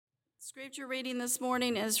Scripture reading this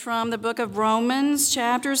morning is from the book of Romans,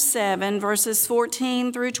 chapter 7, verses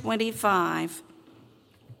 14 through 25.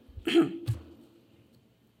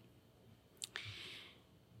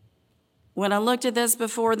 When I looked at this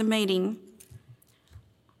before the meeting,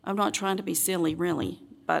 I'm not trying to be silly, really,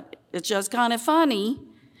 but it's just kind of funny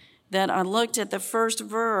that I looked at the first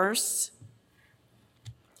verse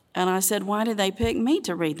and I said, why did they pick me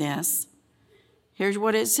to read this? Here's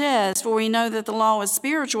what it says, for we know that the law is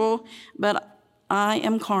spiritual, but I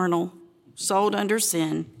am carnal, sold under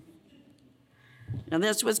sin. Now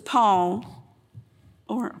this was Paul,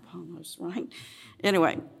 or Apollos, right?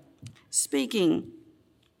 Anyway, speaking,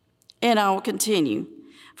 and I will continue.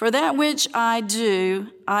 For that which I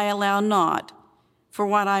do, I allow not. For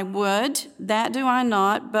what I would, that do I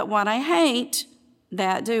not, but what I hate,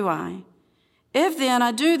 that do I. If then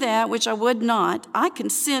I do that which I would not, I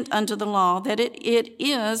consent unto the law that it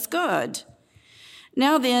is good.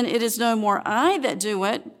 Now then, it is no more I that do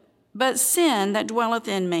it, but sin that dwelleth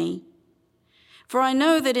in me. For I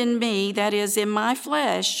know that in me, that is, in my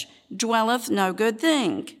flesh, dwelleth no good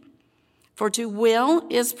thing. For to will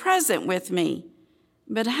is present with me,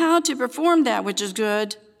 but how to perform that which is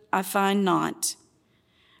good, I find not.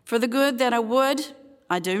 For the good that I would,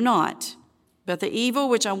 I do not, but the evil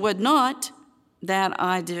which I would not, that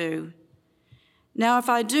I do. Now if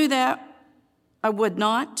I do that I would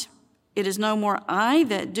not, it is no more I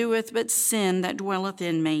that doeth, but sin that dwelleth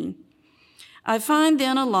in me. I find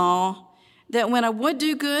then a law, that when I would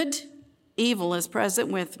do good, evil is present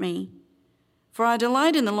with me. For I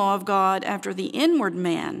delight in the law of God after the inward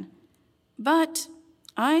man. But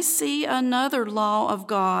I see another law of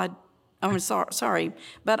God,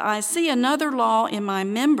 but I see another law in my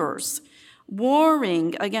members,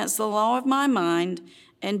 warring against the law of my mind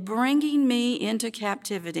and bringing me into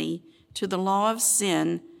captivity to the law of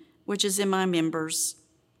sin, which is in my members.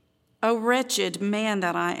 O wretched man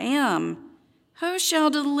that I am, who shall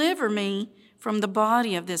deliver me from the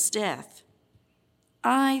body of this death?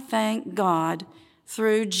 I thank God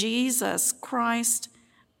through Jesus Christ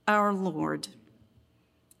our Lord.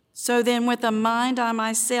 So then with the mind I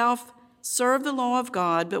myself serve the law of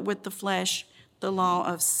God, but with the flesh the law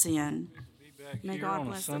of sin. May God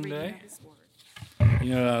bless the reading of his word.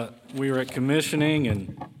 You know, we were at commissioning,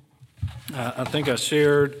 and I think I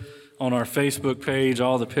shared on our Facebook page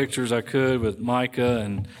all the pictures I could with Micah,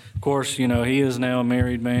 and of course, you know, he is now a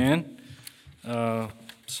married man.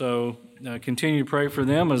 So continue to pray for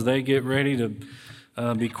them as they get ready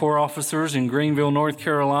to be Corps officers in Greenville, North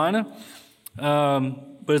Carolina.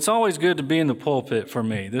 But it's always good to be in the pulpit for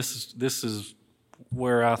me. This is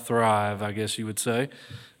where I thrive, I guess you would say.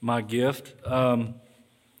 My gift from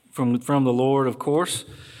the Lord, of course.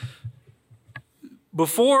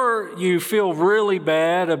 Before you feel really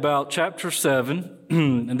bad about chapter 7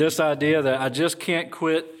 and this idea that I just can't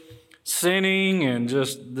quit sinning and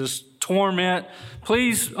just this torment,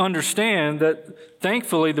 please understand that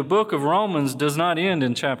thankfully the book of Romans does not end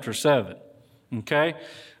in chapter 7, okay?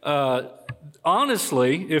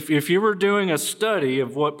 Honestly, if you were doing a study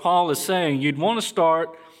of what Paul is saying, you'd want to start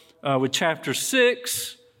with chapter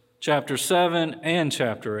 6, chapter 7, and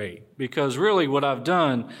chapter 8. Because really what I've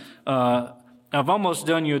done, I've almost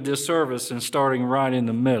done you a disservice in starting right in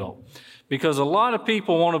the middle. Because a lot of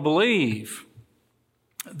people want to believe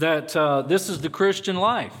that this is the Christian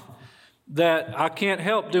life, that I can't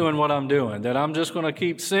help doing what I'm doing, that I'm just going to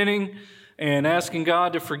keep sinning and asking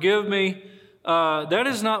God to forgive me. That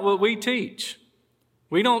is not what we teach.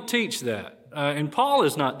 We don't teach that. And Paul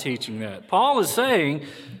is not teaching that. Paul is saying,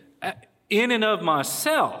 in and of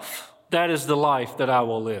myself, that is the life that I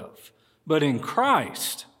will live. But in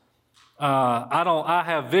Christ, I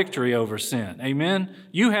have victory over sin. Amen?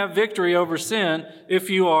 You have victory over sin if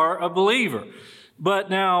you are a believer. But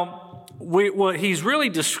now, what he's really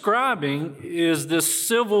describing is this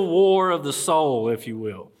civil war of the soul, if you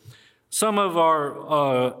will. Some of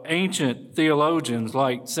our ancient theologians,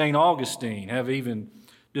 like St. Augustine, have even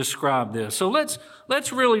described this. So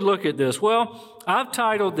let's really look at this. Well, I've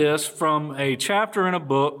titled this from a chapter in a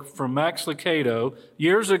book from Max Lucado.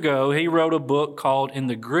 Years ago, he wrote a book called In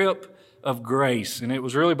the Grip of Grace, and it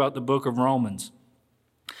was really about the book of Romans.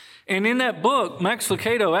 And in that book, Max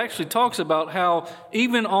Lucado actually talks about how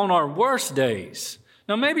even on our worst days,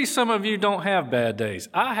 now maybe some of you don't have bad days.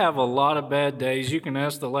 I have a lot of bad days. You can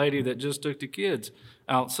ask the lady that just took the kids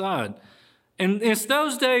outside. And it's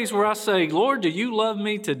those days where I say, Lord, do you love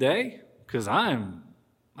me today? Because I'm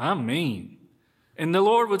mean. And the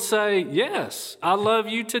Lord would say, yes, I love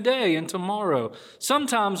you today and tomorrow.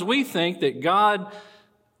 Sometimes we think that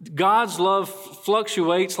God's love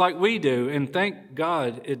fluctuates like we do, and thank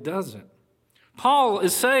God it doesn't. Paul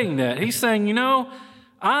is saying that. He's saying,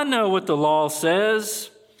 I know what the law says,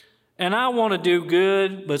 and I want to do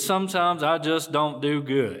good, but sometimes I just don't do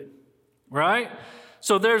good, right?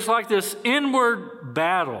 So there's like this inward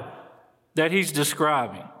battle that he's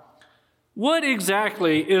describing. What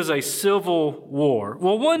exactly is a civil war?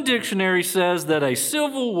 Well, one dictionary says that a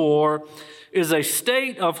civil war is a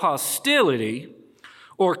state of hostility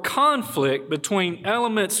or conflict between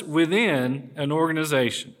elements within an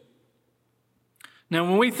organization. Now,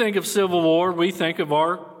 when we think of civil war, we think of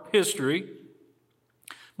our history.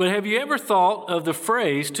 But have you ever thought of the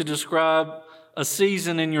phrase to describe a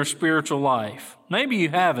season in your spiritual life? Maybe you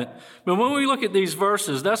haven't. But when we look at these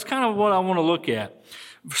verses, that's kind of what I want to look at.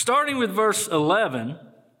 Starting with verse 11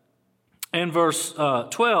 and verse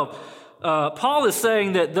 12, Paul is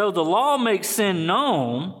saying that though the law makes sin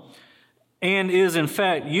known and is in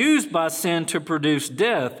fact used by sin to produce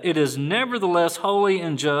death, it is nevertheless holy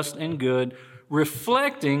and just and good,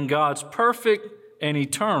 reflecting God's perfect and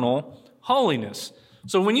eternal holiness.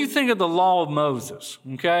 So when you think of the law of Moses,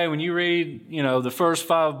 okay, when you read, the first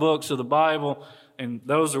 5 books of the Bible, and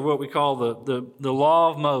those are what we call the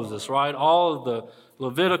law of Moses, right? All of the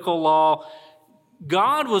Levitical law.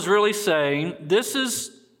 God was really saying, this is,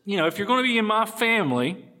 if you're going to be in my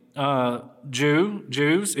family,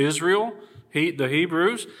 Jews, Israel, the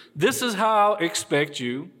Hebrews, this is how I expect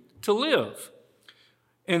you to live.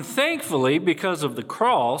 And thankfully, because of the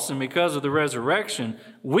cross and because of the resurrection,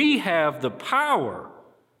 we have the power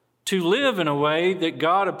to live in a way that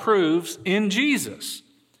God approves in Jesus.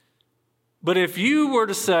 But if you were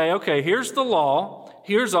to say, okay, here's the law,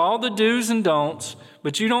 here's all the do's and don'ts,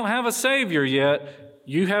 but you don't have a Savior yet,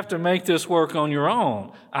 you have to make this work on your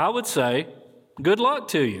own, I would say, good luck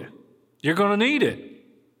to you. You're going to need it.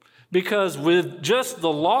 Because with just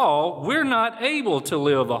the law, we're not able to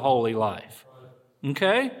live a holy life.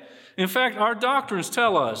 Okay? In fact, our doctrines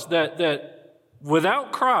tell us that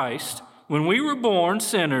without Christ, when we were born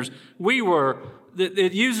sinners,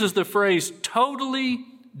 it uses the phrase totally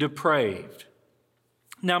depraved.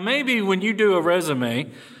 Now, maybe when you do a resume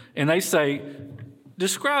and they say,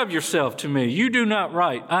 describe yourself to me, you do not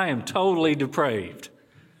write, I am totally depraved.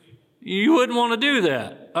 You wouldn't want to do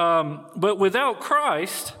that. But without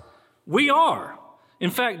Christ, we are. In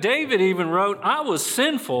fact, David even wrote, I was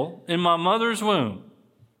sinful in my mother's womb.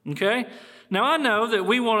 Okay? Now, I know that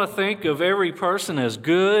we want to think of every person as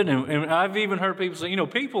good, and I've even heard people say,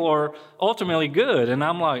 people are ultimately good. And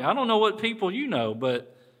I'm like, I don't know what people you know,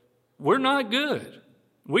 but we're not good.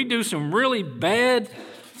 We do some really bad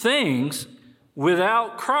things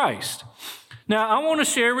without Christ. Now, I want to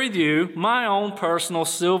share with you my own personal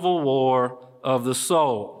civil war of the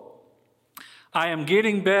soul. I am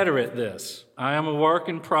getting better at this. I am a work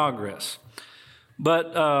in progress.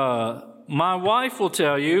 But my wife will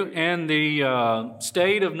tell you, and the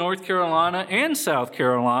state of North Carolina and South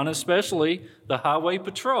Carolina, especially the Highway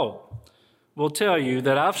Patrol, will tell you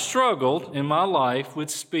that I've struggled in my life with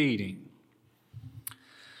speeding.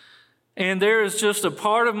 And there is just a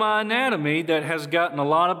part of my anatomy that has gotten a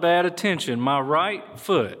lot of bad attention, my right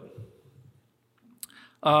foot.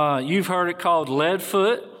 You've heard it called lead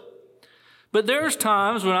foot. But there's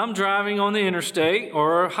times when I'm driving on the interstate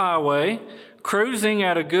or a highway, cruising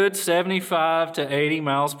at a good 75 to 80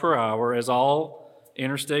 miles per hour, as all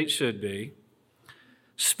interstates should be,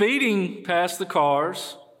 speeding past the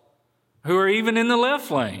cars who are even in the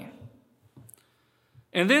left lane.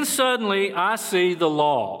 And then suddenly I see the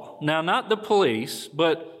law. Now, not the police,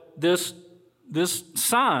 but this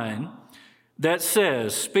sign that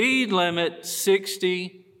says speed limit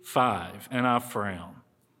 65, and I frown.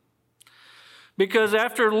 Because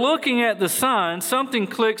after looking at the sign, something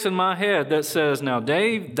clicks in my head that says, now,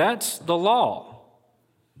 Dave, that's the law.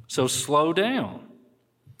 So slow down.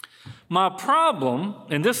 My problem,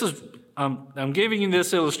 and this is, I'm giving you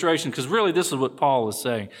this illustration because really this is what Paul is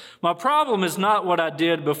saying. My problem is not what I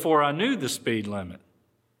did before I knew the speed limit.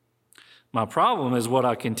 My problem is what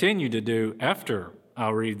I continue to do after I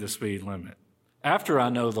read the speed limit, after I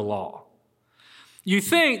know the law. You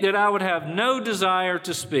think that I would have no desire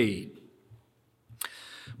to speed.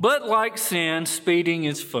 But like sin, speeding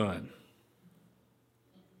is fun.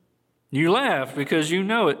 You laugh because you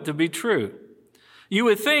know it to be true. You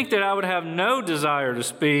would think that I would have no desire to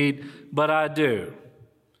speed, but I do.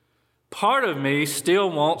 Part of me still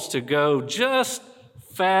wants to go just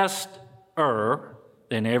faster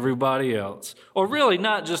than everybody else. Or really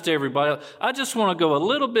not just everybody else. I just want to go a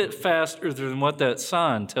little bit faster than what that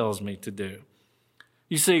sign tells me to do.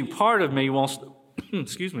 You see, part of me wants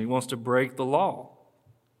to break the law.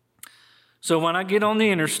 So when I get on the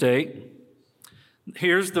interstate,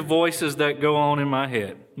 Here's the voices that go on in my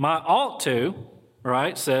head. My ought to,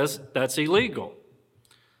 right, says that's illegal.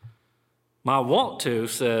 My want to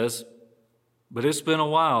says, but it's been a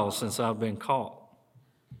while since I've been caught.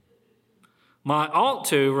 My ought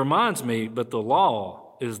to reminds me, but the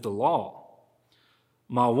law is the law.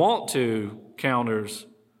 My want to counters,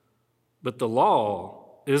 but the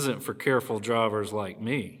law isn't for careful drivers like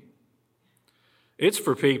me. It's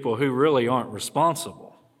for people who really aren't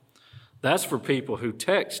responsible. That's for people who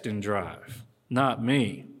text and drive, not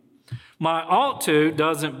me. My ought to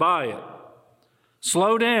doesn't buy it.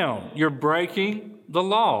 Slow down. You're breaking the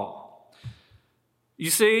law.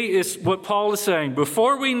 You see, it's what Paul is saying.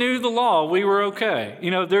 Before we knew the law, we were okay.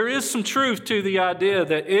 You know, there is some truth to the idea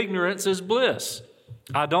that ignorance is bliss.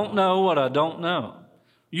 I don't know what I don't know.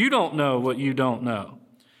 You don't know what you don't know.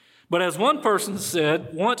 But as one person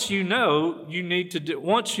said, once you know, you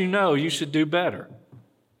should do better.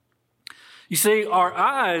 You see, our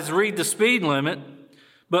eyes read the speed limit,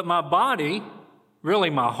 but my body, really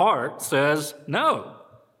my heart, says, no,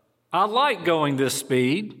 I like going this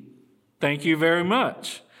speed. Thank you very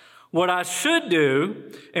much. What I should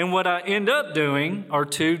do and what I end up doing are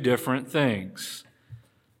two different things.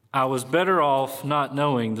 I was better off not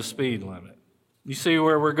knowing the speed limit. You see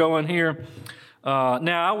where we're going here?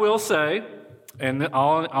 Now, I will say, and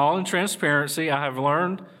all in transparency, I have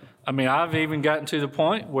learned, I've even gotten to the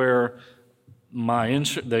point where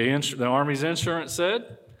the Army's insurance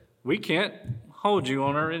said, we can't hold you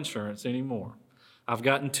on our insurance anymore. I've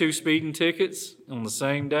gotten 2 speeding tickets on the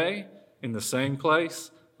same day, in the same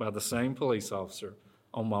place, by the same police officer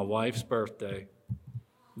on my wife's birthday.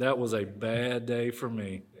 That was a bad day for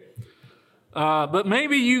me. But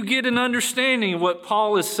maybe you get an understanding of what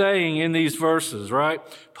Paul is saying in these verses, right?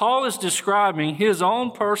 Paul is describing his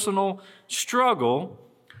own personal struggle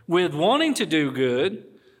with wanting to do good,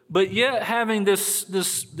 but yet having this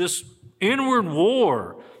inward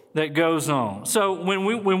war that goes on. So when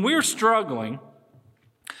we're struggling,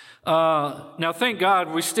 now thank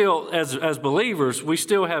God we still, as believers, we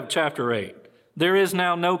still have chapter 8. There is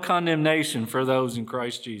now no condemnation for those in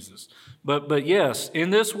Christ Jesus. But yes,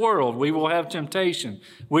 in this world, we will have temptation.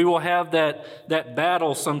 We will have that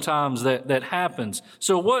battle sometimes that happens.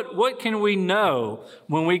 So what can we know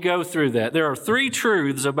when we go through that? There are 3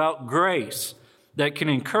 truths about grace that can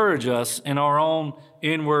encourage us in our own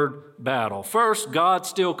inward battle. First, God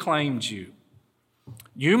still claims you.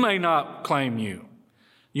 You may not claim you.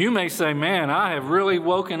 You may say, man, I have really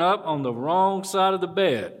woken up on the wrong side of the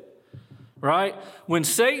bed. Right? When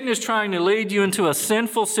Satan is trying to lead you into a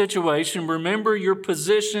sinful situation, remember your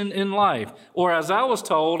position in life. Or as I was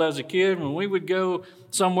told as a kid, when we would go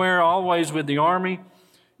somewhere always with the Army,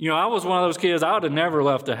 I was one of those kids, I would have never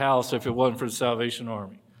left the house if it wasn't for the Salvation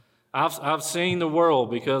Army. I've seen the world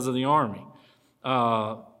because of the Army.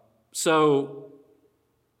 So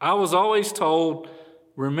I was always told,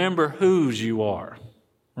 remember whose you are.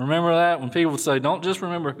 Remember that? When people would say, don't just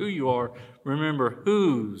remember who you are, remember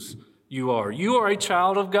whose you are. You are a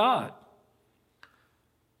child of God.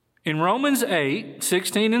 In Romans 8,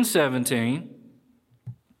 16 and 17,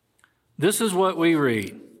 this is what we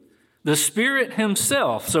read. The Spirit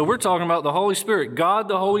Himself, so we're talking about the Holy Spirit, God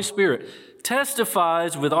the Holy Spirit,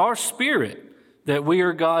 testifies with our spirit that we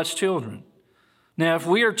are God's children. Now, if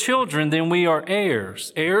we are children, then we are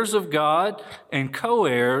heirs, heirs of God and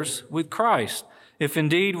co-heirs with Christ, if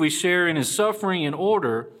indeed we share in His suffering in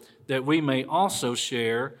order that we may also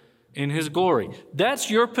share in His glory. That's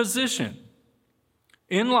your position.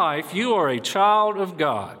 In life, you are a child of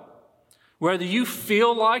God. Whether you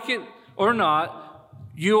feel like it or not,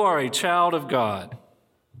 you are a child of God.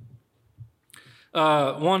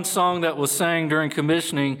 One song that was sang during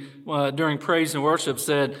commissioning, during praise and worship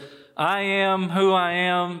said, I am who I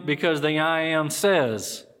am because the I am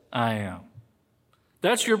says I am.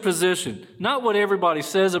 That's your position. Not what everybody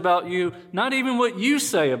says about you, not even what you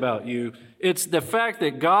say about you. It's the fact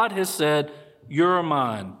that God has said, you're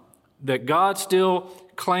mine, that God still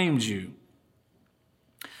claims you.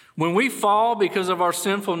 When we fall because of our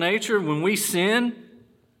sinful nature, when we sin,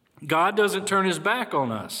 God doesn't turn His back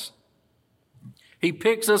on us. He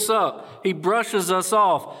picks us up, He brushes us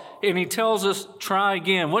off, and He tells us, try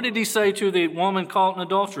again. What did He say to the woman caught in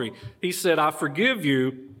adultery? He said, I forgive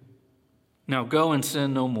you. Now go and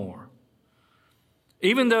sin no more.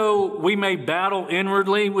 Even though we may battle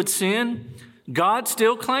inwardly with sin, God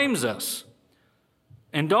still claims us.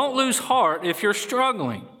 And don't lose heart if you're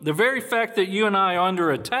struggling. The very fact that you and I are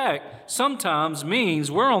under attack sometimes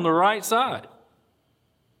means we're on the right side.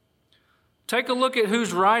 Take a look at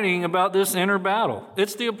who's writing about this inner battle.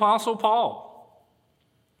 It's the Apostle Paul.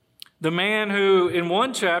 The man who in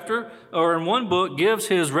one chapter or in one book gives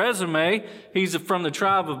his resume, he's from the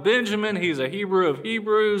tribe of Benjamin, he's a Hebrew of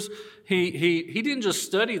Hebrews. He didn't just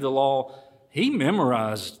study the law, he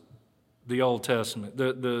memorized the Old Testament,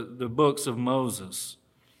 the books of Moses.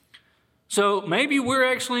 So maybe we're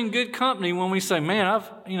actually in good company when we say, man,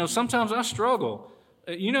 sometimes I struggle.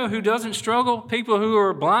 You know who doesn't struggle? People who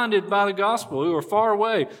are blinded by the gospel, who are far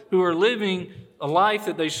away, who are living a life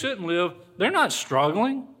that they shouldn't live. They're not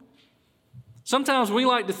struggling. Sometimes we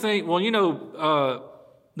like to think, the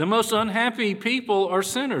most unhappy people are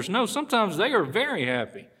sinners. No, sometimes they are very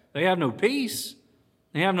happy. They have no peace.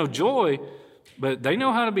 They have no joy, but they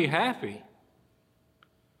know how to be happy.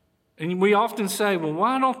 And we often say, well,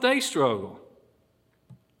 why don't they struggle?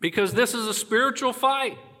 Because this is a spiritual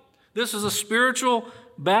fight. This is a spiritual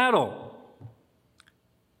battle.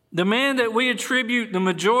 The man that we attribute the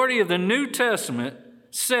majority of the New Testament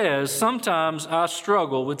says, sometimes I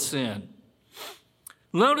struggle with sin.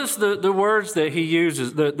 Notice the words that he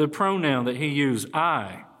uses, the pronoun that he used,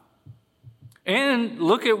 I. And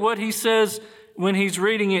look at what he says when he's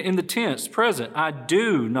reading it in the tense, present. I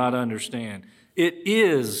do not understand. It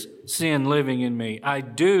is sin living in me. I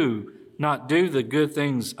do not do the good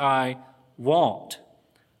things I want.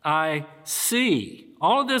 I see.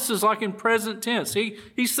 All of this is like in present tense.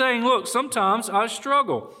 He's saying, look, sometimes I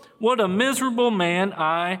struggle. What a miserable man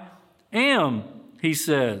I am, he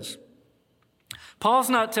says.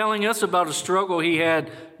 Paul's not telling us about a struggle he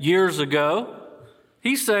had years ago.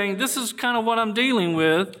 He's saying, this is kind of what I'm dealing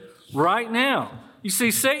with right now. You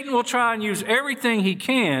see, Satan will try and use everything he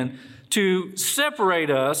can to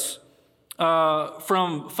separate us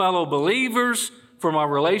from fellow believers, from our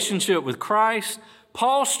relationship with Christ.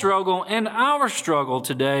 Paul's struggle and our struggle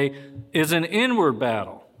today is an inward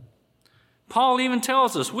battle. Paul even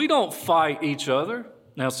tells us we don't fight each other.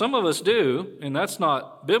 Now, some of us do, and that's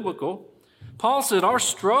not biblical. Paul said our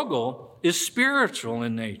struggle is spiritual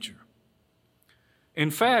in nature.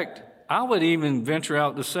 In fact, I would even venture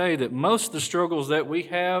out to say that most of the struggles that we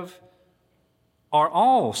have are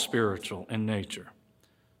all spiritual in nature,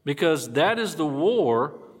 because that is the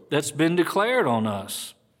war that's been declared on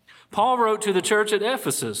us. Paul wrote to the church at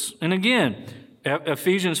Ephesus, and again,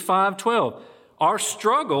 Ephesians 5:12. Our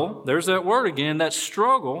struggle, there's that word again, that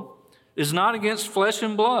struggle is not against flesh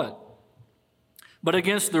and blood, but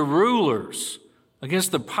against the rulers,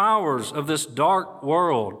 against the powers of this dark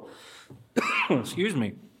world, excuse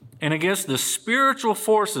me, and against the spiritual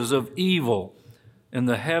forces of evil in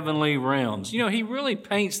the heavenly realms. He really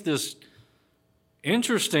paints this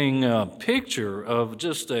interesting picture of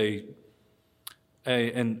just an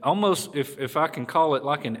almost, if I can call it,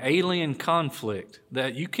 like an alien conflict,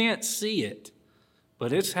 that you can't see it,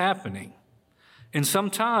 but it's happening. And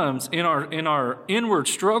sometimes in our inward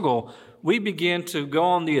struggle, we begin to go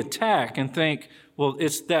on the attack and think, well,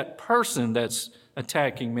 it's that person that's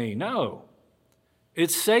attacking me. No,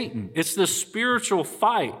 it's Satan. It's the spiritual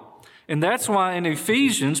fight. And that's why in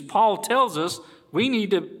Ephesians, Paul tells us we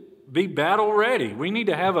need to be battle ready. We need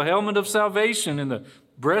to have a helmet of salvation and the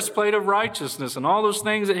breastplate of righteousness and all those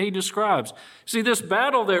things that he describes. See, this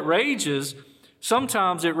battle that rages,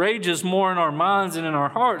 sometimes it rages more in our minds and in our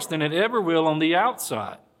hearts than it ever will on the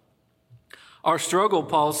outside. Our struggle,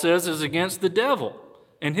 Paul says, is against the devil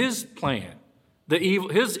and his plan,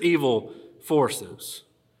 his evil forces.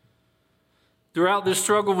 Throughout this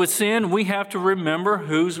struggle with sin, we have to remember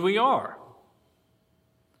whose we are.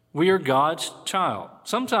 We are God's child.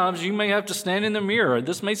 Sometimes you may have to stand in the mirror.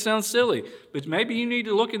 This may sound silly, but maybe you need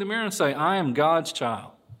to look in the mirror and say, I am God's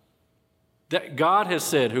child. That God has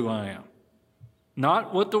said who I am.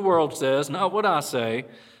 Not what the world says, not what I say,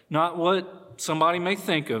 not what somebody may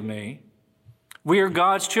think of me. We are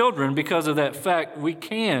God's children. Because of that fact, we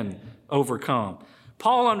can overcome.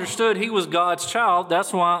 Paul understood he was God's child.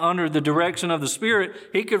 That's why, under the direction of the Spirit,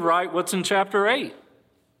 he could write what's in chapter 8.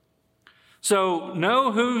 So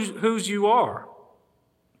know whose you are.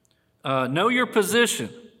 Know your position.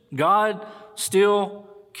 God still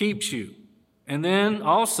keeps you. And then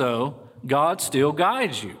also, God still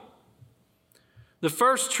guides you. The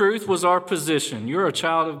first truth was our position. You're a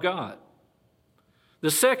child of God. The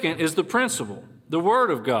second is the principle, the Word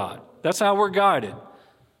of God. That's how we're guided,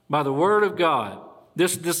 by the Word of God.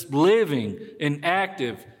 This living and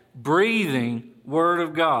active, breathing Word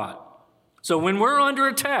of God. So when we're under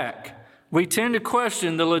attack, we tend to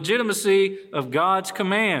question the legitimacy of God's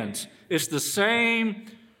commands. It's the same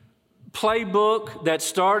playbook that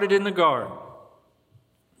started in the garden.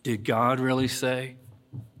 Did God really say?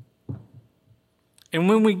 And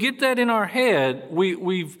when we get that in our head,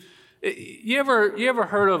 you ever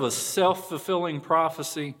heard of a self-fulfilling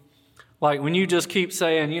prophecy? Like when you just keep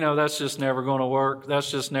saying, that's just never going to work. That's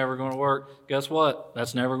just never going to work. Guess what?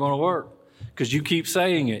 That's never going to work because you keep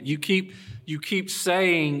saying it. You keep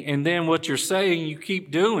saying, and then what you're saying, you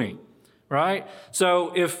keep doing, right?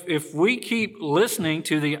 So if we keep listening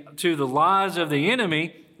to the lies of the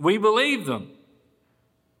enemy, we believe them.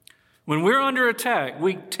 When we're under attack,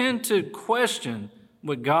 we tend to question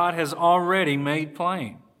what God has already made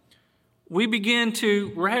plain. We begin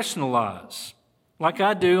to rationalize, like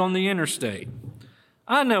I do on the interstate.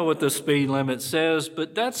 I know what the speed limit says,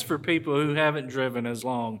 but that's for people who haven't driven as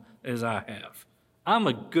long as I have. I'm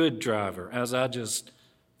a good driver, as I just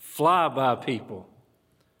fly by people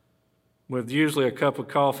with usually a cup of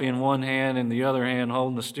coffee in one hand and the other hand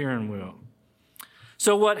holding the steering wheel.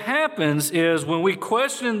 So what happens is when we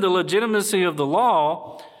question the legitimacy of the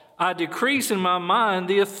law, I decrease in my mind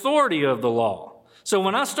the authority of the law. So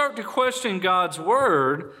when I start to question God's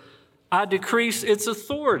word, I decrease its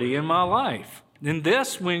authority in my life. And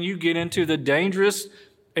that's when you get into the dangerous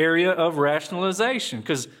area of rationalization.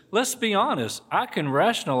 Because let's be honest, I can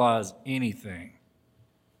rationalize anything.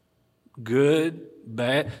 Good,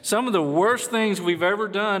 bad. Some of the worst things we've ever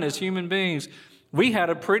done as human beings, we had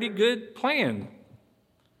a pretty good plan.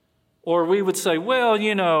 Or we would say, well,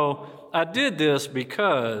 I did this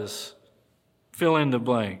because fill in the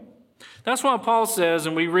blank. That's why Paul says,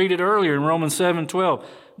 and we read it earlier in Romans 7:12,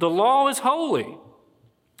 the law is holy,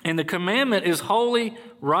 and the commandment is holy,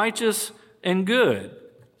 righteous, and good.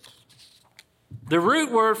 The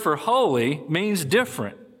root word for holy means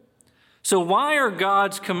different. So why are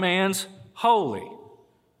God's commands holy?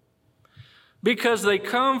 Because they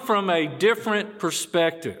come from a different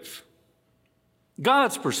perspective.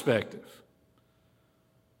 God's perspective.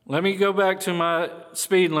 Let me go back to my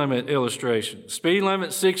speed limit illustration. Speed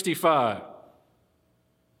limit 65.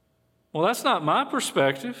 Well, that's not my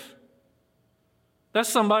perspective. That's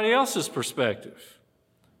somebody else's perspective.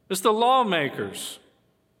 It's the lawmakers.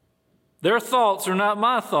 Their thoughts are not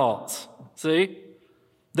my thoughts. See?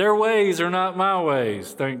 Their ways are not my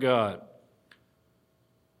ways, thank God.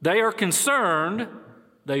 They are concerned,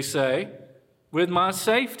 they say, with my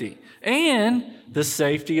safety and the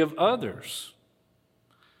safety of others.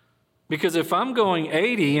 Because if I'm going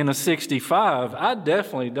 80 in a 65, I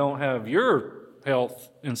definitely don't have your health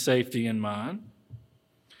and safety in mind.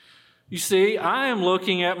 You see, I am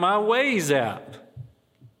looking at my Waze app.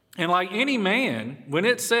 And like any man, when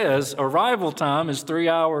it says arrival time is 3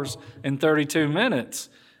 hours and 32 minutes,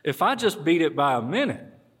 if I just beat it by a minute,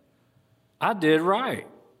 I did right.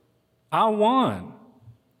 I won.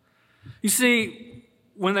 You see,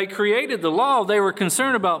 when they created the law, they were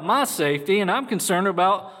concerned about my safety, and I'm concerned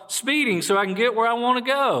about speeding so I can get where I want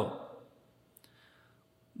to go.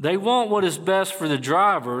 They want what is best for the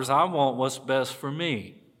drivers. I want what's best for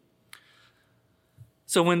me.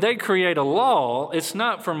 So when they create a law, it's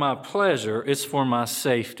not for my pleasure, it's for my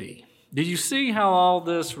safety. Do you see how all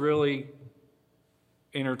this really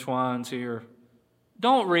intertwines here?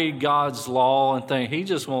 Don't read God's law and think He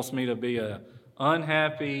just wants me to be a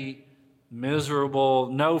unhappy,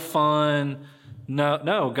 miserable, no fun.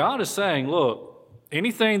 No, God is saying, look,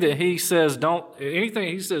 anything He says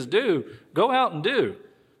do, go out and do.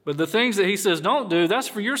 But the things that He says don't do, that's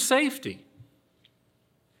for your safety.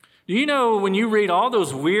 Do you know when you read all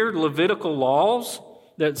those weird Levitical laws,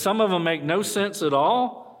 that some of them make no sense at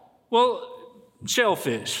all? Well,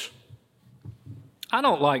 shellfish. I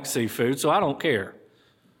don't like seafood, so I don't care.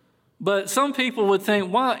 But some people would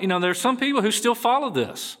think, why? There's some people who still follow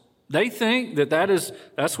this. They think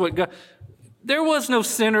that's what God. There was no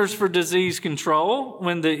Centers for Disease Control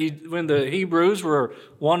when the Hebrews were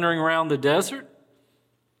wandering around the desert.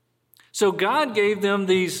 So God gave them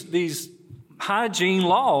these hygiene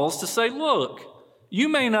laws to say, look, you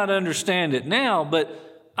may not understand it now,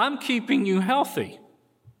 but I'm keeping you healthy.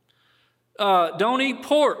 Don't eat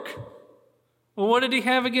pork. Well, what did He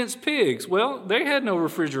have against pigs? Well, they had no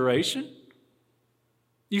refrigeration.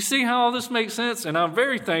 You see how all this makes sense? And I'm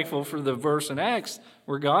very thankful for the verse in Acts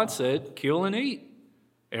where God said, kill and eat.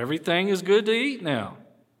 Everything is good to eat now,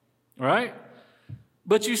 right?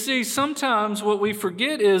 But you see, sometimes what we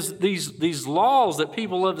forget is these laws that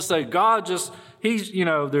people love to say, God just,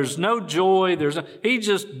 there's no joy. He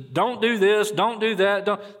just, don't do this, don't do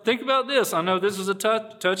that. Think about this. I know this is a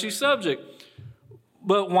touchy subject.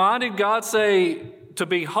 But why did God say to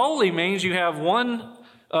be holy means you have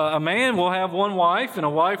a man will have one wife and a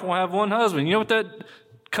wife will have one husband? You know what that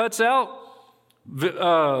cuts out?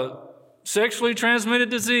 Sexually transmitted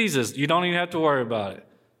diseases. You don't even have to worry about it,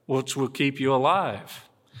 which will keep you alive.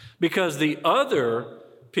 Because the other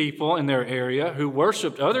people in their area who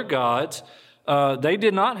worshiped other gods, they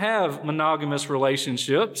did not have monogamous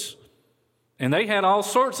relationships. And they had all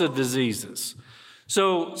sorts of diseases.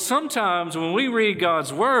 So sometimes when we read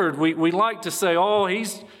God's word, we like to say, oh,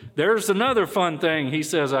 there's another fun thing he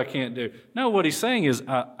says I can't do. No, what he's saying is,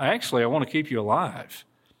 I want to keep you alive.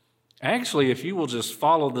 Actually, if you will just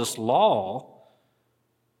follow this law,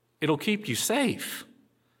 it'll keep you safe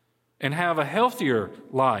and have a healthier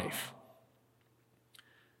life.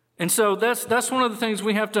 And so that's one of the things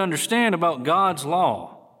we have to understand about God's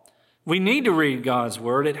law. We need to read God's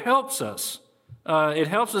word. It helps us. It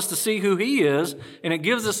helps us to see who he is, and it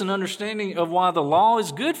gives us an understanding of why the law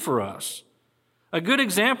is good for us. A good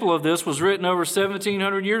example of this was written over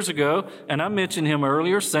 1,700 years ago, and I mentioned him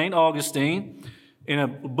earlier, St. Augustine, in a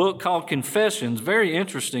book called Confessions, very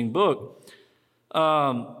interesting book.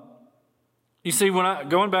 You see,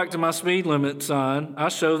 going back to my speed limit sign, I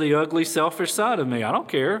show the ugly, selfish side of me. I don't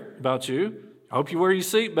care about you. I hope you wear your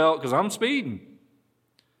seatbelt because I'm speeding.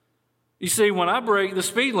 You see, when I break the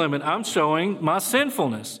speed limit, I'm showing my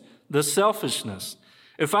sinfulness, the selfishness.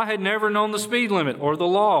 If I had never known the speed limit or the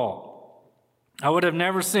law, I would have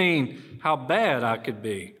never seen how bad I could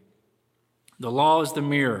be. The law is the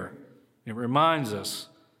mirror. It reminds us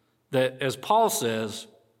that, as Paul says,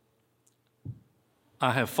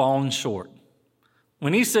 I have fallen short.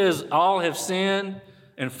 When he says all have sinned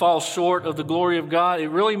and fall short of the glory of God, it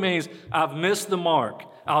really means I've missed the mark.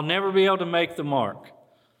 I'll never be able to make the mark.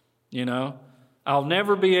 I'll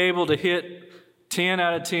never be able to hit 10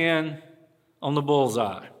 out of 10 on the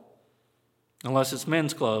bullseye, unless it's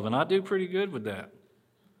men's club, and I do pretty good with that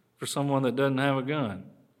for someone that doesn't have a gun.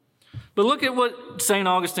 But look at what St.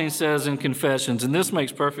 Augustine says in Confessions, and this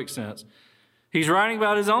makes perfect sense. He's writing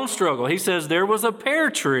about his own struggle. He says, there was a pear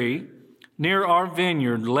tree near our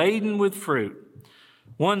vineyard laden with fruit.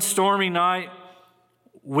 One stormy night,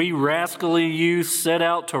 we rascally youth set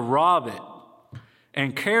out to rob it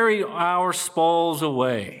and carry our spoils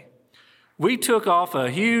away. We took off a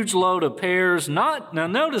huge load of pears, now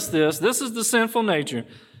notice this is the sinful nature,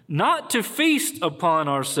 not to feast upon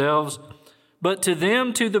ourselves, but to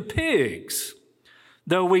the pigs,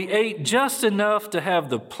 though we ate just enough to have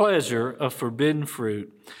the pleasure of forbidden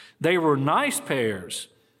fruit. They were nice pears,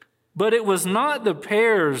 but it was not the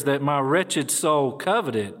pears that my wretched soul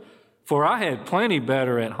coveted, for I had plenty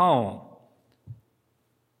better at home.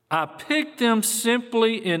 I picked them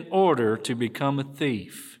simply in order to become a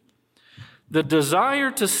thief. The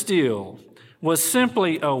desire to steal was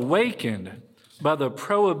simply awakened by the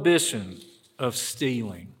prohibition of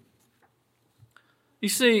stealing. You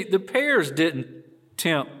see, the pears didn't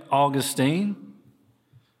tempt Augustine.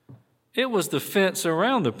 It was the fence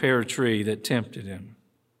around the pear tree that tempted him.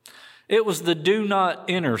 It was the do not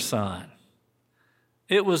enter sign.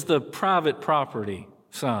 It was the private property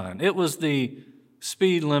sign. It was the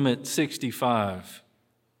speed limit 65.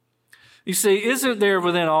 You see, isn't there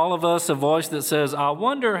within all of us a voice that says, I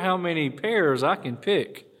wonder how many pears I can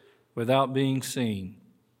pick without being seen?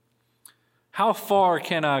 How far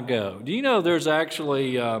can I go? Do you know there's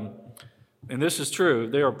actually, and this is true,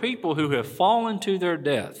 there are people who have fallen to their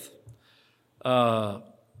death.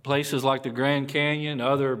 Places like the Grand Canyon,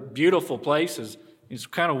 other beautiful places. It's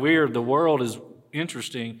kind of weird. The world is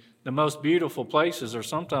interesting. The most beautiful places are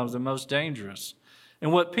sometimes the most dangerous.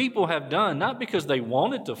 And what people have done, not because they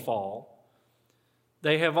wanted to fall,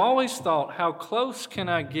 they have always thought, how close can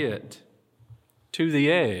I get to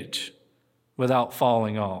the edge without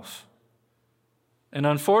falling off? And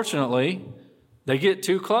unfortunately, they get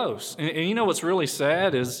too close. And you know what's really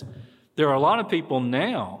sad is there are a lot of people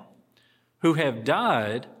now who have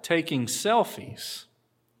died taking selfies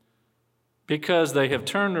because they have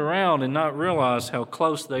turned around and not realized how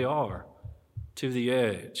close they are to the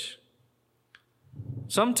edge.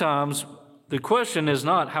 Sometimes the question is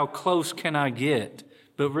not how close can I get,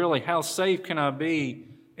 but really how safe can I be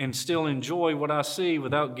and still enjoy what I see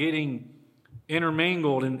without getting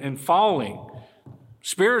intermingled and falling,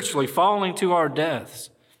 spiritually falling to our deaths.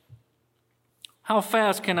 How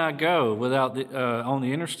fast can I go on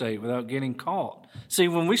the interstate without getting caught? See,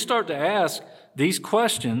 when we start to ask these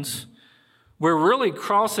questions, we're really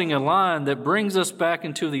crossing a line that brings us back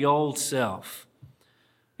into the old self.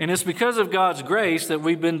 And it's because of God's grace that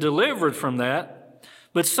we've been delivered from that.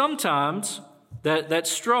 But sometimes that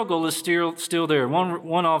struggle is still there.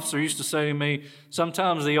 One officer used to say to me,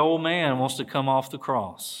 sometimes the old man wants to come off the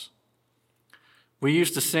cross. We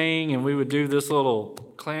used to sing and we would do this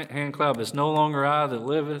little hand clap. It's no longer I that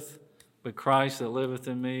liveth, but Christ that liveth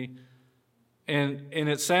in me. And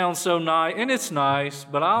it sounds so nice, and it's nice,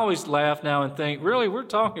 but I always laugh now and think, really, we're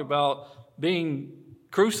talking about being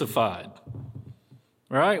crucified,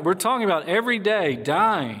 right? We're talking about every day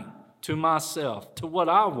dying to myself, to what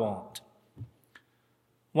I want.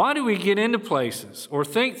 Why do we get into places or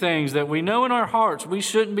think things that we know in our hearts we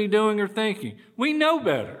shouldn't be doing or thinking? We know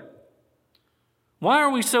better. Why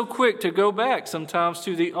are we so quick to go back sometimes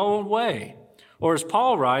to the old way? Or as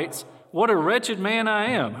Paul writes, what a wretched man I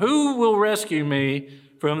am. Who will rescue me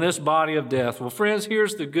from this body of death? Well, friends,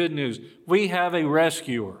 here's the good news. We have a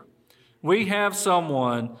rescuer. We have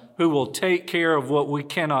someone who will take care of what we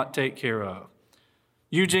cannot take care of.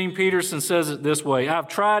 Eugene Peterson says it this way, I've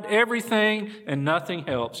tried everything and nothing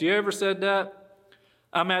helps. You ever said that?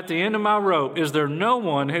 I'm at the end of my rope. Is there no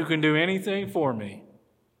one who can do anything for me?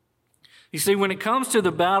 You see, when it comes to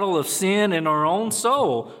the battle of sin in our own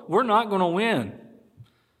soul, we're not going to win.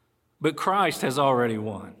 But Christ has already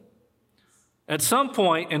won. At some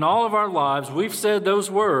point in all of our lives, we've said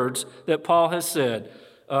those words that Paul has said.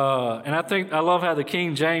 And I love how the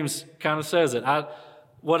King James kind of says it.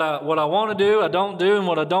 What I want to do, I don't do, and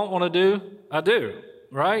what I don't want to do, I do,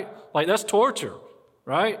 right? Like that's torture,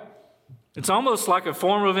 right? It's almost like a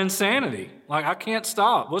form of insanity. Like I can't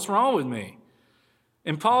stop. What's wrong with me?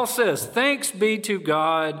 And Paul says, thanks be to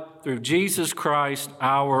God through Jesus Christ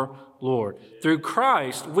our Lord. Through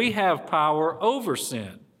Christ, we have power over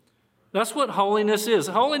sin. That's what holiness is.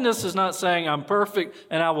 Holiness is not saying I'm perfect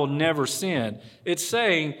and I will never sin. It's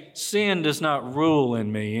saying sin does not rule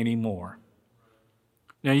in me anymore.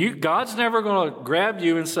 Now, God's never going to grab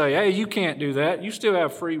you and say, hey, you can't do that. You still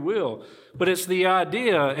have free will. But it's the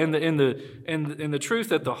idea and the truth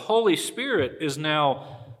that the Holy Spirit is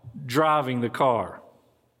now driving the car.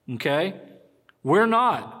 Okay? We're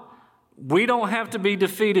not. We don't have to be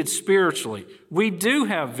defeated spiritually. We do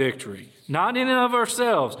have victory, not in and of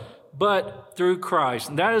ourselves, but through Christ.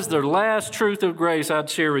 And that is the last truth of grace I'd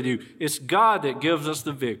share with you. It's God that gives us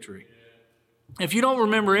the victory. If you don't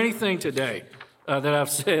remember anything today that I've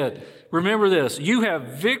said, remember this. You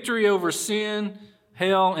have victory over sin,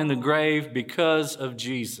 hell, and the grave because of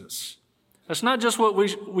Jesus. That's not just what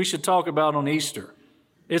we should talk about on Easter.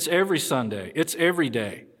 It's every Sunday. It's every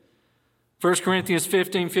day. 1 Corinthians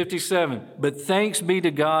 15:57, but thanks be to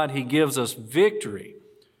God, he gives us victory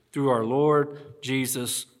through our Lord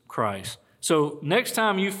Jesus Christ. So next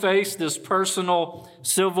time you face this personal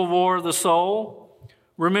civil war of the soul,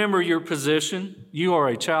 remember your position. You are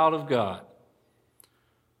a child of God.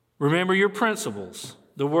 Remember your principles,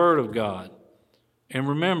 the Word of God. And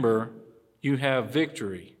remember, you have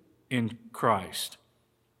victory in Christ.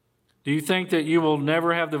 Do you think that you will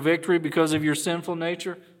never have the victory because of your sinful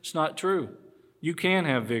nature? It's not true. You can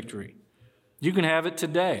have victory. You can have it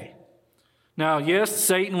today. Now, yes,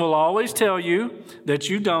 Satan will always tell you that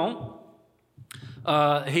you don't.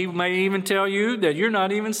 He may even tell you that you're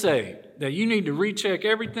not even saved, that you need to recheck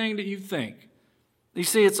everything that you think. You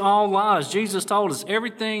see, it's all lies. Jesus told us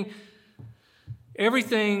everything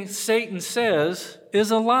Satan says is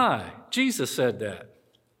a lie. Jesus said that,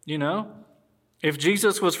 you know. If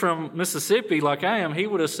Jesus was from Mississippi like I am, he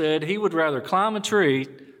would have said he would rather climb a tree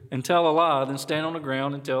and tell a lie than stand on the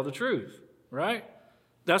ground and tell the truth, right?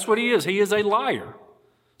 That's what he is. He is a liar.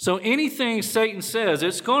 So anything Satan says,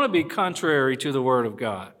 it's going to be contrary to the Word of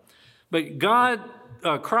God. But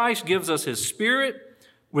Christ gives us his Spirit,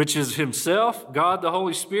 which is himself. God, the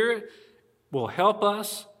Holy Spirit, will help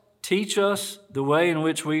us, teach us the way in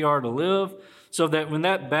which we are to live, so that when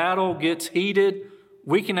that battle gets heated,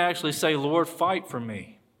 we can actually say, Lord, fight for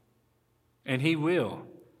me. And he will.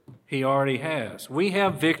 He already has. We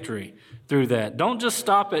have victory through that. Don't just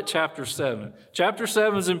stop at chapter 7. Chapter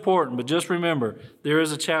 7 is important, but just remember, there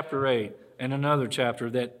is a chapter 8 and another chapter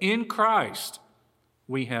that in Christ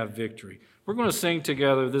we have victory. We're going to sing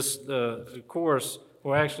together this chorus,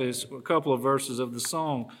 or actually it's a couple of verses of the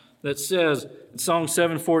song that says, in Song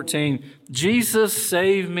 714, Jesus,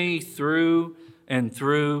 save me through and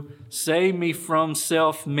through, save me from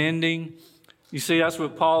self-mending. You see, that's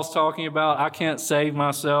what Paul's talking about. I can't save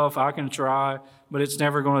myself. I can try, but it's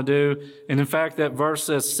never going to do. And in fact, that verse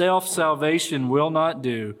says, self-salvation will not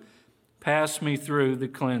do. Pass me through the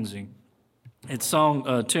cleansing. It's tune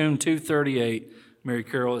 238, Mary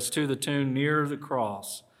Carroll. It's to the tune Near the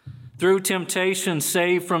Cross. Through temptation,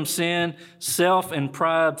 save from sin, self and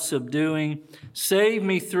pride subduing. Save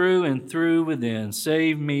me through and through within.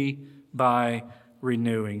 Save me by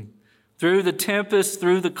renewing. Through the tempest,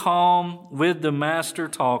 through the calm, with the Master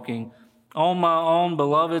talking, on my own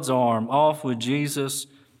beloved's arm, off with Jesus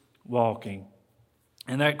walking.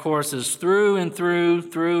 And that chorus is through and through,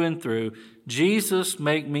 through and through. Jesus,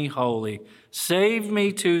 make me holy. Save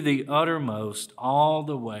me to the uttermost, all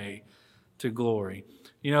the way to glory.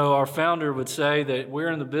 You know, our founder would say that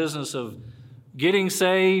we're in the business of getting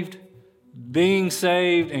saved, being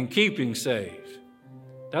saved, and keeping saved.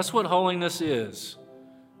 That's what holiness is.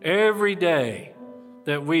 Every day,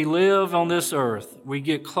 that we live on this earth, we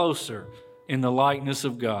get closer in the likeness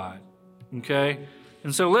of God. Okay?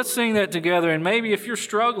 And so let's sing that together. And maybe if you're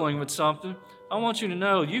struggling with something, I want you to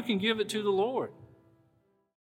know you can give it to the Lord.